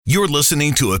You're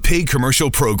listening to a paid commercial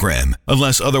program.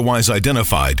 Unless otherwise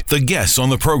identified, the guests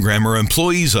on the program are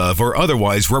employees of or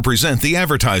otherwise represent the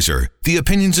advertiser. The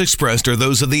opinions expressed are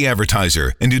those of the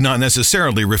advertiser and do not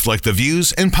necessarily reflect the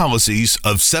views and policies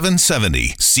of 770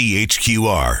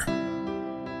 CHQR.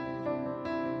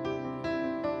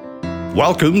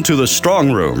 Welcome to the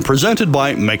Strong Room, presented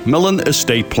by MacMillan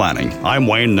Estate Planning. I'm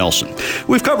Wayne Nelson.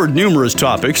 We've covered numerous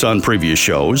topics on previous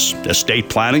shows: estate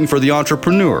planning for the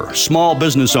entrepreneur, small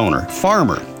business owner,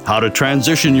 farmer, how to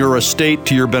transition your estate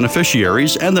to your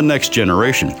beneficiaries and the next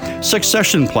generation,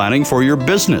 succession planning for your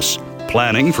business,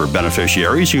 planning for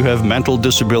beneficiaries who have mental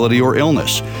disability or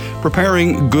illness,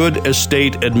 preparing good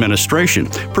estate administration,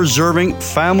 preserving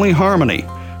family harmony,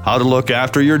 how to look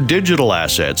after your digital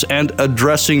assets, and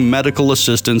addressing medical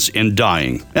assistance in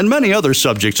dying, and many other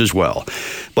subjects as well.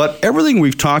 But everything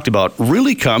we've talked about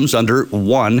really comes under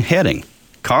one heading: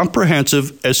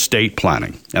 comprehensive estate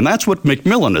planning. And that's what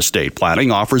MacMillan Estate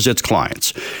Planning offers its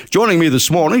clients. Joining me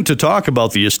this morning to talk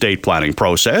about the estate planning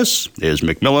process is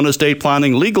MacMillan Estate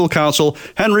Planning Legal Counsel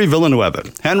Henry Villanueva.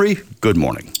 Henry, good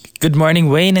morning. Good morning,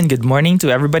 Wayne, and good morning to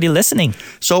everybody listening.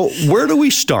 So where do we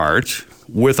start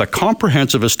with a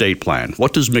comprehensive estate plan?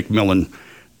 What does MacMillan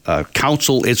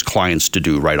counsel its clients to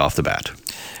do right off the bat?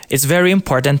 It's very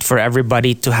important for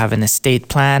everybody to have an estate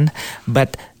plan,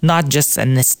 but not just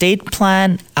an estate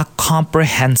plan, a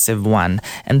comprehensive one.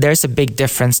 And there's a big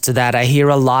difference to that. I hear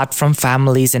a lot from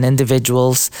families and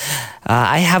individuals.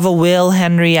 I have a will,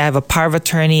 Henry. I have a power of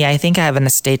attorney. I think I have an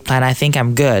estate plan. I think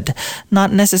I'm good.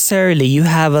 Not necessarily. You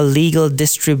have a legal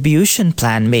distribution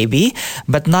plan maybe,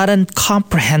 but not a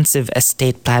comprehensive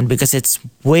estate plan, because it's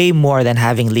way more than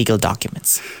having legal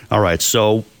documents. All right.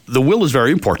 So the will is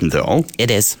very important, though. It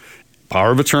is.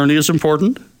 Power of attorney is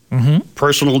important. Mm-hmm.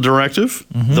 Personal directive.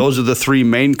 Mm-hmm. Those are the three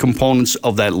main components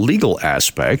of that legal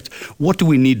aspect. What do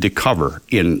we need to cover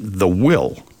in the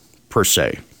will, per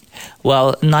se?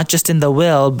 Well, not just in the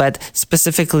will, but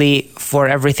specifically for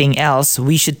everything else,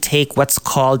 we should take what's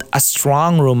called a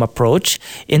strong room approach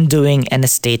in doing an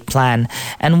estate plan.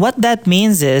 And what that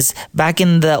means is, back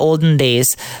in the olden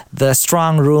days, the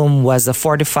strong room was a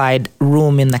fortified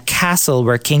room in the castle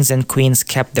where kings and queens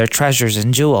kept their treasures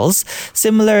and jewels.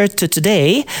 Similar to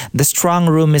today, the strong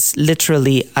room is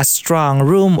literally a strong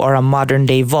room or a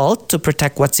modern-day vault to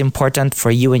protect what's important for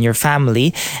you and your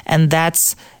family, and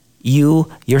that's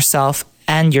you, yourself,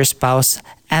 and your spouse,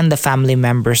 and the family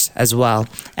members as well.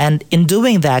 And in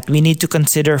doing that, we need to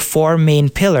consider four main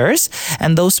pillars,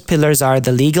 and those pillars are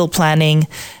the legal planning,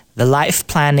 the life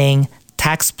planning,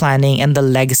 tax planning, and the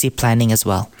legacy planning as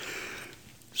well.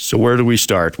 So where do we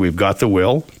start? We've got the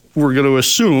will. We're going to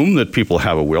assume that people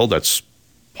have a will. That's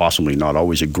possibly not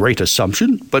always a great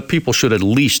assumption, but people should at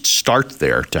least start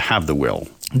there to have the will.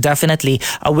 Definitely.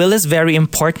 A will is very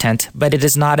important, but it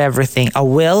is not everything. A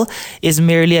will is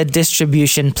merely a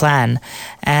distribution plan.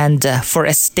 And for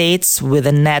estates with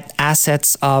a net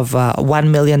assets of $1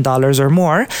 million or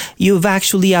more, you've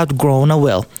actually outgrown a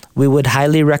will. We would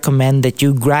highly recommend that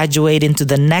you graduate into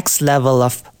the next level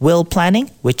of will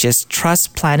planning, which is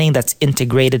trust planning that's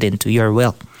integrated into your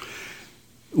will.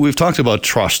 We've talked about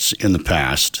trusts in the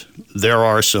past. There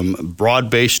are some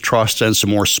broad-based trusts and some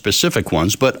more specific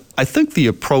ones, but I think the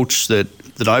approach that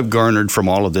I've garnered from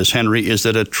all of this, Henry, is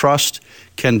that a trust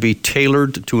can be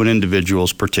tailored to an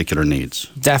individual's particular needs.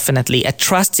 Definitely. A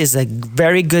trust is a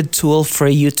very good tool for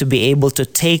you to be able to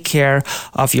take care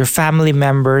of your family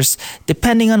members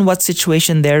depending on what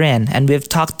situation they're in. And we've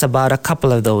talked about a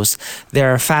couple of those.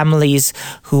 There are families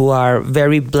who are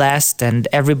very blessed and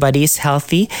everybody is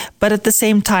healthy, but at the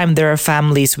same time, there are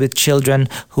families with children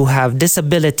who have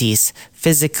disabilities,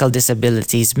 physical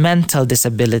disabilities, mental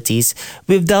disabilities.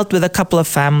 We've dealt with a couple of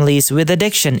families with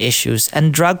addiction issues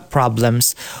and drug problems,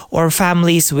 or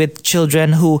families with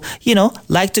children who,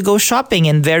 like to go shopping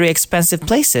in very expensive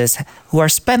places, who are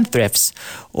spendthrifts,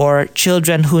 or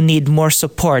children who need more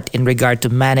support in regard to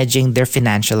managing their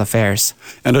financial affairs.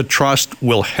 And a trust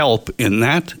will help in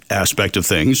that aspect of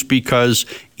things because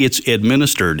it's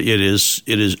administered. It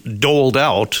is doled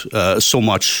out so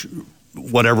much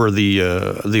whatever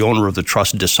the owner of the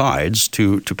trust decides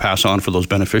to pass on for those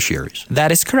beneficiaries.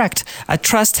 That is correct. A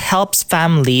trust helps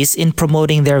families in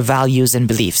promoting their values and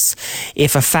beliefs.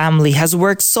 If a family has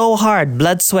worked so hard,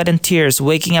 blood, sweat, and tears,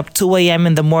 waking up 2 a.m.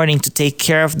 in the morning to take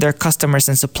care of their customers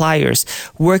and suppliers,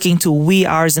 working to wee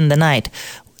hours in the night,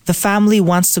 the family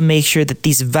wants to make sure that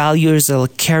these values are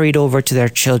carried over to their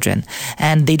children.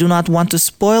 And they do not want to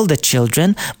spoil the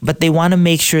children, but they want to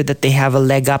make sure that they have a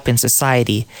leg up in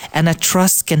society. And a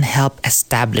trust can help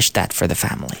establish that for the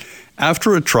family.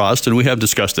 After a trust, and we have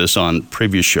discussed this on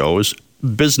previous shows,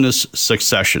 business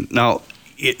succession. Now,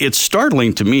 it's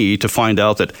startling to me to find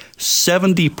out that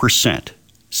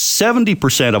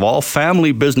 70% of all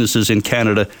family businesses in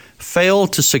Canada fail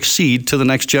to succeed to the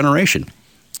next generation.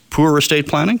 Poor estate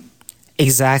planning?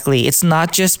 Exactly. It's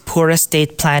not just poor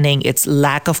estate planning, it's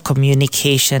lack of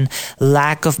communication,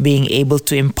 lack of being able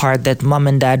to impart that mom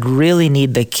and dad really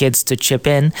need the kids to chip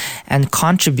in and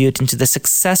contribute into the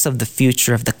success of the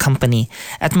future of the company.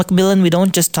 At MacMillan, we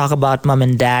don't just talk about mom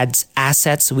and dad's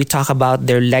assets, we talk about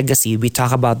their legacy, we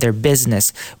talk about their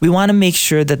business. We want to make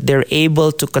sure that they're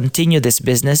able to continue this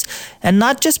business, and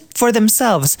not just for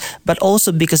themselves, but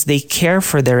also because they care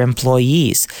for their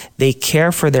employees, they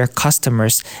care for their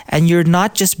customers, and you're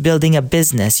not just building a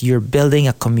business, you're building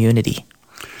a community.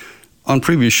 On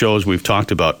previous shows, we've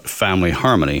talked about family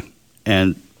harmony,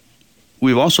 and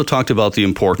we've also talked about the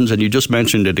importance, and you just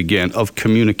mentioned it again, of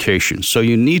communication. So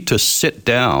you need to sit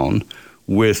down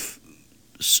with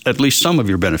at least some of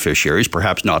your beneficiaries,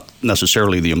 perhaps not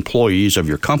necessarily the employees of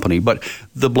your company, but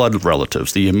the blood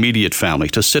relatives, the immediate family,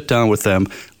 to sit down with them,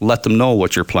 let them know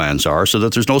what your plans are so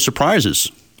that there's no surprises.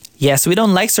 Yes, we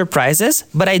don't like surprises,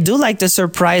 but I do like to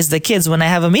surprise the kids when I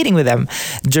have a meeting with them.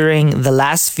 During the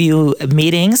last few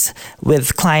meetings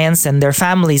with clients and their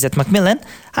families at MacMillan,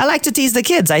 I like to tease the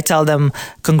kids. I tell them,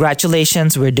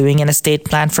 congratulations, we're doing an estate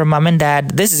plan for mom and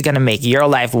dad. This is going to make your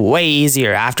life way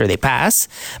easier after they pass.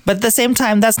 But at the same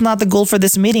time, that's not the goal for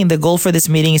this meeting. The goal for this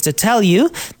meeting is to tell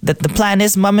you that the plan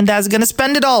is mom and dad's going to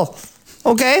spend it all.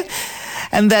 Okay?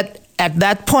 And that at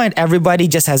that point, everybody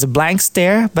just has a blank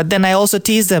stare. But then I also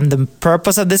tease them. The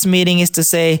purpose of this meeting is to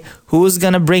say, who's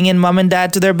going to bring in mom and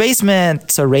dad to their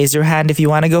basement? So raise your hand if you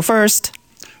want to go first.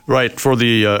 Right, for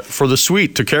the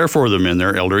suite to care for them in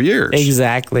their elder years.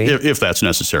 Exactly. If that's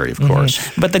necessary, of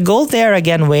course. But the goal there,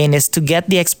 again, Wayne, is to get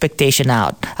the expectation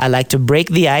out. I like to break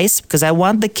the ice because I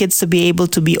want the kids to be able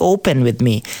to be open with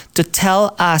me, to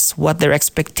tell us what their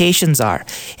expectations are.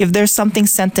 If there's something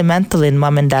sentimental in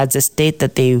mom and dad's estate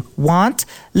that they want,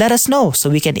 let us know so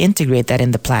we can integrate that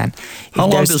in the plan. How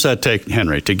long does that take,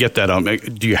 Henry, to get that out?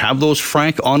 Do you have those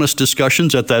frank, honest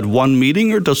discussions at that one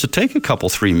meeting, or does it take a couple,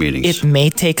 3 meetings? It may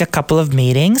take a couple of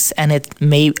meetings, and it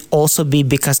may also be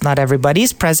because not everybody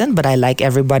is present, but I like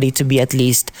everybody to be at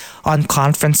least on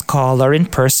conference call or in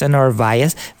person or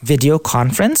via video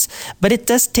conference. But it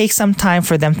does take some time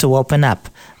for them to open up.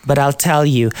 But I'll tell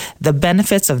you, the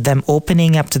benefits of them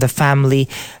opening up to the family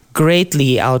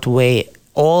greatly outweigh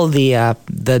all the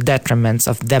detriments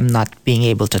of them not being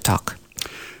able to talk.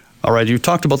 All right, you've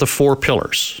talked about the 4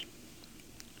 pillars.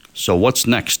 So what's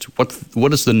next?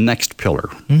 What is the next pillar?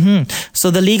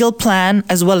 So the legal plan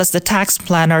as well as the tax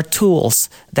plan are tools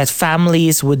that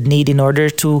families would need in order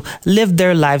to live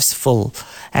their lives full.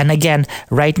 And again,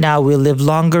 right now we live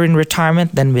longer in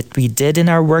retirement than what we did in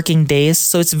our working days.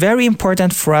 So it's very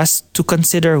important for us to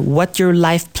consider what your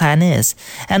life plan is.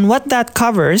 And what that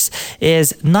covers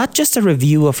is not just a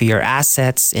review of your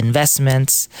assets,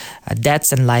 investments,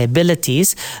 debts and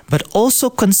liabilities, but also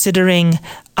considering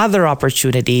other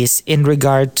opportunities in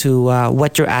regard to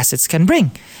what your assets can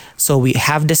bring. So we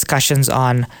have discussions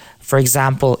on, for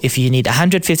example, if you need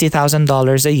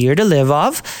 $150,000 a year to live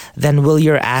off, then will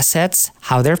your assets,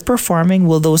 how they're performing,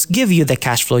 will those give you the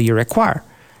cash flow you require?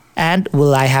 And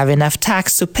will I have enough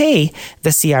tax to pay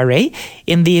the CRA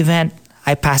in the event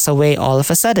I pass away all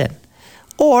of a sudden?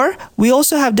 Or we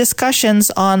also have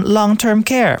discussions on long-term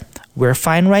care. We're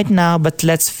fine right now, but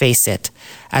let's face it.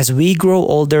 As we grow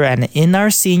older and in our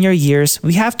senior years,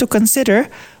 we have to consider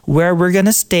where we're going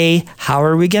to stay, how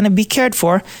are we going to be cared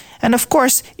for, and of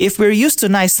course, if we're used to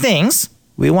nice things,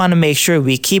 we want to make sure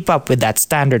we keep up with that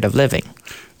standard of living.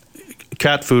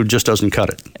 Cat food just doesn't cut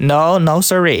it. No,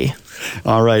 sirree.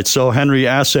 All right, so Henry,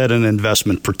 asset and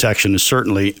investment protection is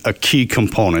certainly a key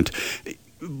component.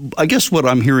 I guess what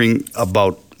I'm hearing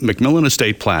about MacMillan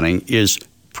estate planning is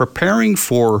preparing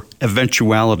for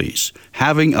eventualities,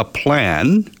 having a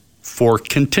plan for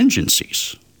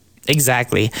contingencies.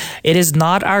 Exactly. It is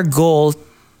not our goal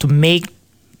to make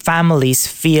families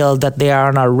feel that they are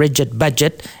on a rigid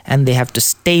budget and they have to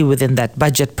stay within that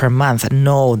budget per month.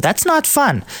 No, that's not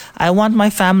fun. I want my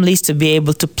families to be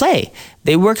able to play.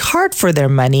 They work hard for their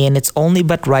money, and it's only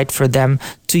but right for them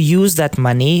to use that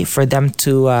money for them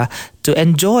to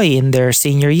enjoy in their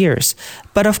senior years.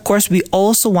 But of course, we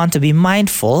also want to be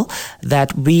mindful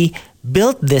that we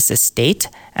built this estate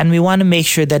and we want to make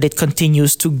sure that it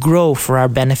continues to grow for our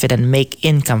benefit and make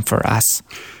income for us.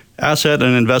 Asset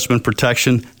and investment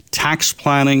protection, tax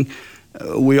planning,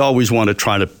 we always want to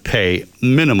try to pay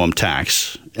minimum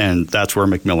tax, and that's where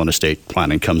MacMillan estate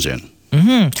planning comes in.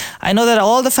 I know that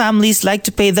all the families like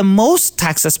to pay the most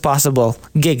taxes possible.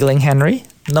 Giggling, Henry.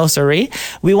 No, sorry.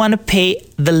 We want to pay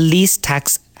the least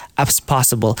tax as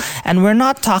possible. And we're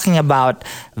not talking about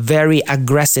very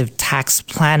aggressive tax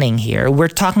planning here. We're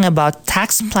talking about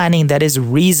tax planning that is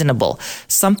reasonable,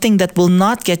 something that will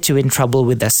not get you in trouble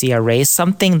with the CRA,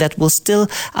 something that will still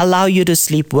allow you to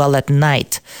sleep well at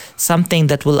night, something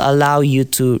that will allow you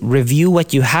to review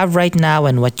what you have right now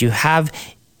and what you have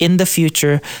in the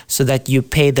future so that you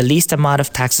pay the least amount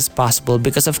of taxes possible.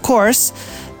 Because, of course,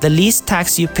 the least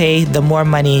tax you pay, the more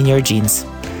money in your jeans.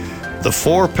 The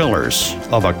 4 pillars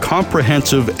of a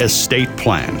comprehensive estate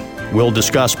plan. We'll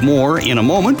discuss more in a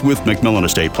moment with MacMillan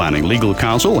Estate Planning Legal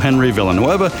Counsel Henry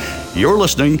Villanueva. You're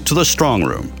listening to The Strong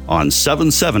Room on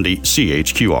 770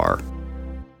 CHQR.